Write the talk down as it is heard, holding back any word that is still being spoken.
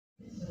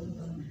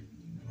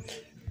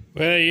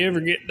Well, you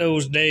ever get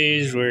those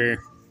days where a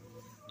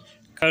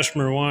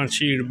customer wants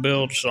you to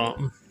build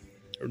something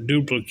or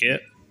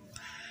duplicate,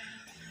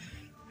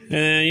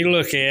 and you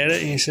look at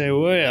it and you say,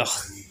 well,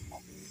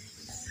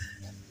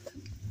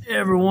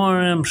 every one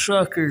of them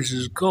suckers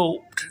is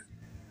coped.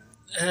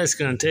 That's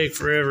going to take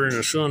forever in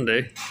a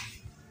Sunday.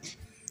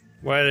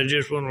 Why they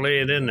just want to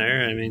lay it in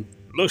there? I mean,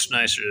 it looks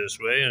nicer this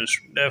way, and it's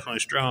definitely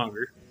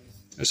stronger.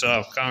 It's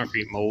off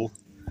concrete mold.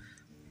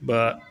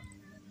 But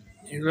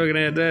you're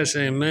looking at that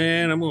saying,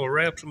 man, I'm going to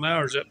wrap some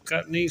hours up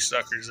cutting these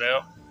suckers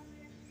out.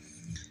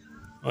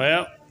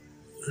 Well,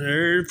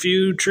 there are a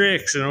few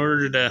tricks in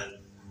order to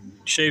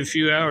shave a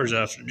few hours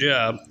off the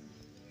job.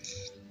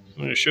 I'm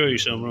going to show you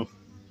some of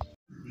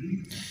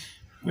them.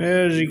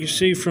 Well, as you can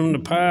see from the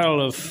pile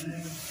of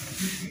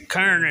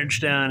carnage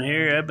down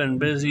here, I've been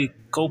busy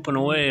coping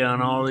away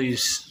on all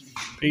these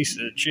pieces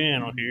of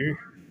channel here.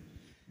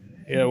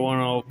 Yeah, one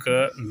all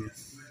cut and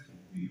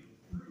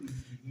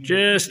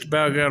just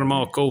about got them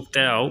all coped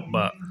out,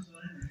 but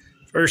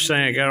first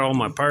thing I got all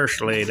my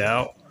parts laid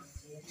out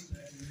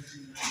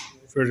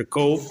for the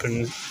cope,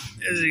 and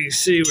as you can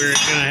see, we're going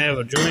to have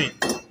a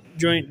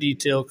joint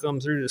detail come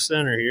through the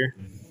center here,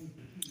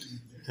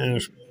 and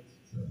it's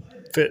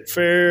fit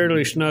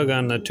fairly snug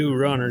on the two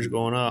runners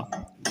going up.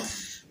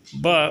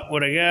 But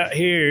what I got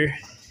here,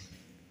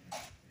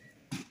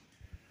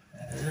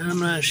 I'm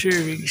not sure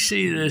if you can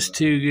see this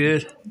too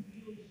good.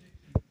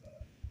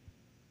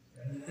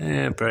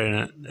 Yeah, probably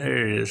not.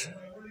 There it is.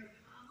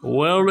 A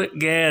welded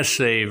gas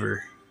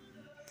saver.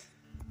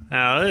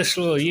 Now this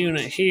little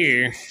unit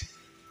here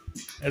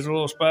has a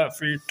little spot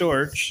for your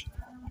torch.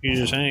 You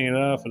just hang it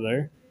off of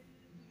there.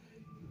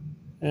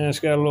 And it's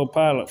got a little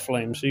pilot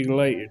flame so you can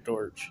light your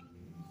torch.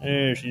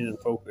 There, she's in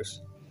focus.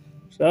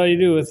 So all you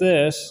do with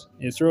this,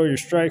 you throw your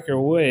striker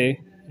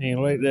away and you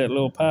light that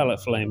little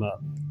pilot flame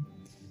up.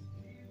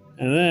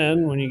 And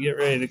then when you get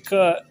ready to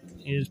cut,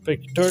 you just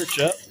pick your torch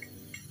up.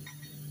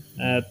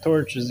 The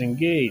torch is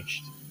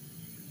engaged.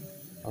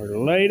 Or to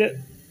light it,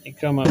 you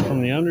come up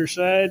from the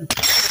underside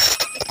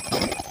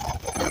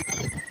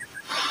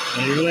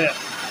and you're lit.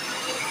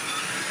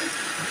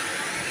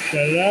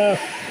 Shut it off.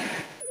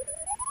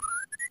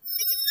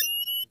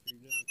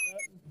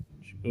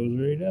 She goes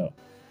right out.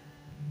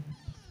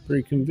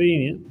 Pretty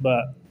convenient,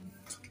 but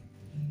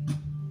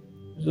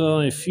there's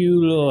only a few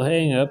little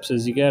hang-ups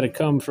as you got to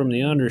come from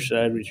the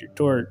underside with your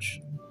torch.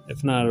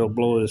 If not, it'll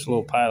blow this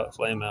little pilot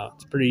flame out.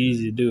 It's pretty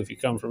easy to do if you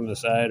come from the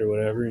side or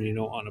whatever and you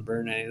don't want to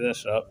burn any of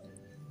this up,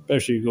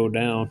 especially if you go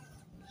down,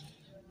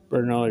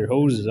 burn all your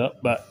hoses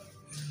up. But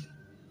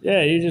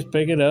yeah, you just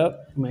pick it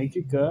up, make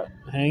your cut,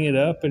 hang it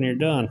up, and you're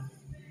done.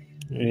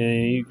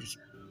 And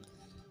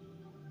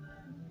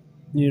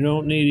you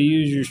don't need to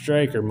use your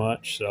striker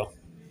much, so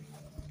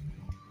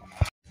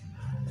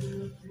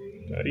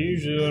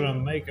usually when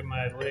I'm making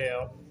my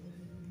layout,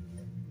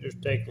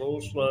 just take a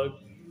little slug,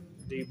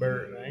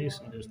 deburr it nice,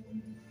 and just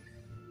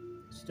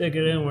stick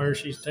it in where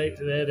she's tight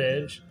to that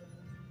edge.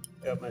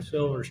 Got my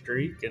silver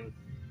streak and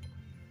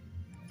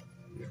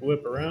just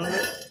whip around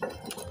it.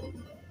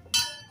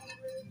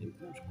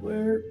 Keep it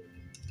square.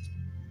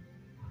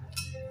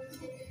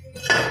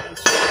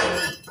 There's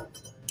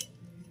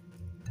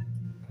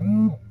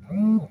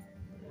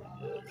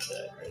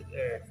that right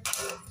there.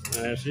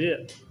 That's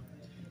it.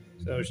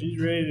 So she's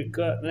ready to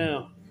cut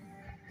now.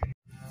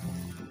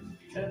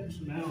 Okay,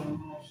 so now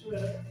I'm all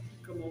set.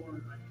 Come over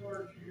to my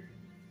torch here.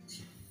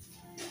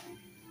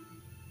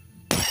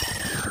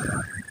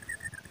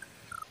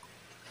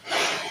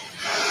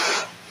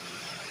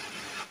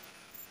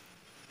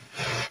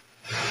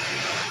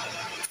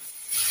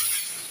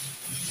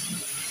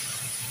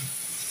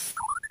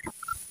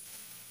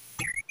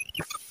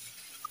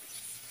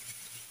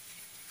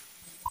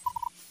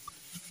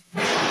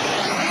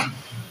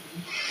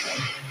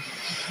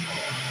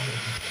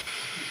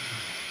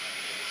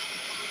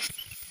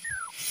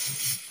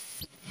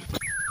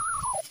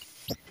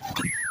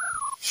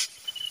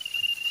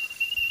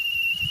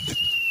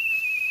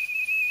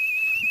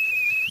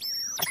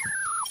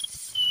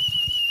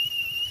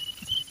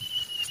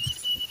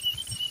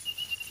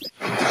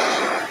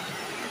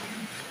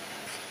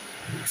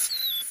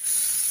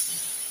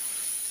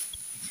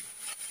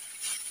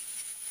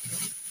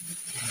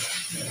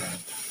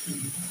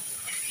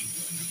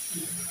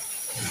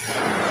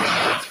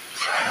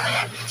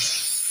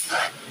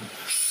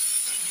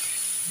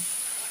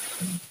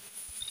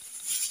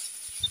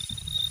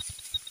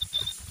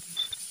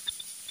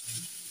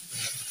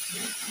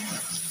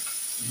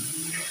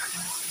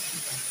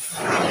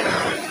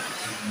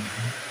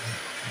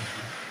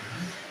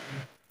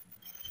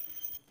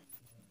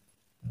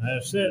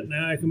 That's it.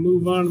 Now I can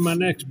move on to my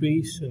next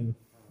piece and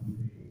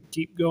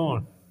keep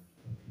going.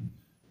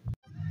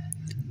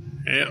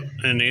 Yep,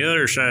 and the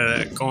other side of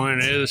that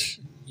coin is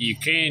you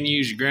can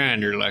use a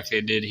grinder like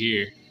they did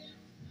here.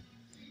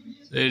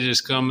 They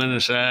just come in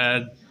the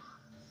side.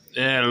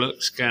 Yeah, it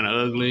looks kind of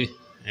ugly,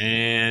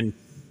 and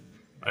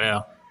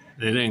well,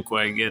 they didn't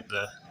quite get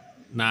the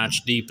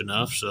notch deep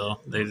enough, so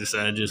they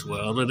decided to just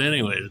weld it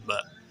anyways.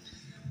 But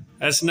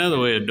That's another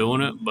way of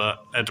doing it,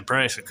 but at the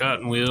price of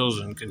cutting wheels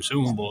and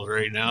consumables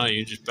right now,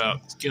 you just about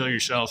kill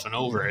yourself in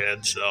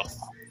overhead. So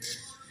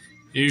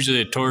usually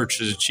a torch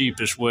is the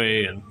cheapest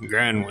way, and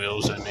grind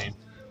wheels, I mean,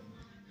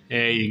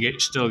 yeah,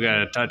 still got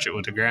to touch it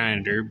with a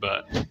grinder,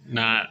 but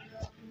not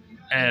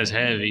as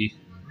heavy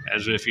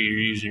as if you're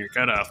using your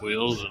cutoff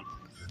wheels and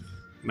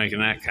making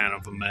that kind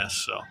of a mess.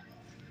 So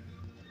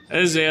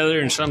that's the other,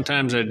 and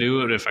sometimes I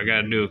do it if I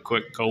got to do a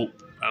quick coat.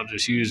 I'll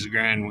just use the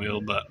grind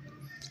wheel, but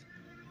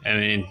I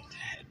mean,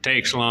 it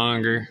takes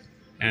longer,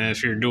 and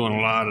if you're doing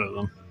a lot of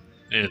them,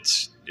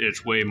 it's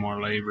way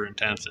more labor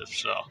intensive.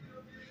 So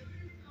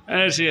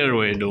that's the other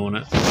way of doing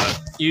it.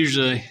 But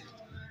usually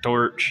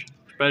torch,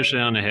 especially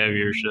on the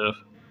heavier stuff.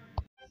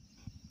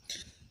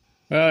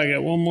 Well, I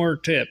got one more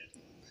tip,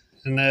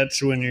 and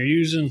that's when you're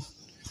using,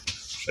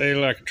 say,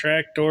 like a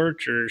track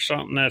torch or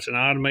something that's an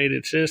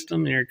automated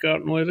system and you're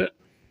cutting with it.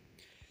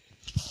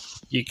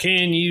 You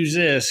can use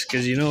this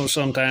because you know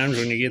sometimes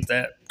when you get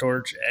that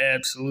torch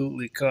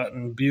absolutely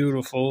cutting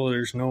beautiful,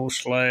 there's no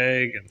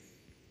slag, and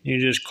you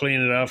just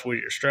clean it off with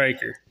your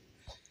striker.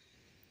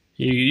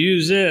 You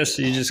use this,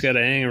 you just got to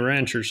hang a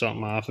wrench or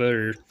something off it,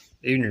 or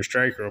even your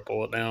striker will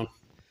pull it down.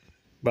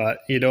 But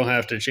you don't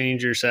have to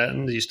change your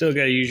settings. You still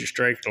got to use your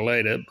striker to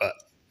light it, but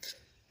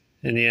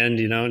in the end,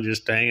 you know,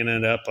 just hanging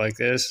it up like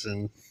this,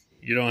 and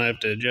you don't have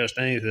to adjust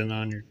anything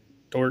on your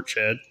torch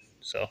head.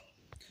 So,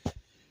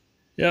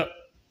 yep,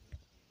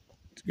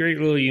 it's a great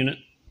little unit.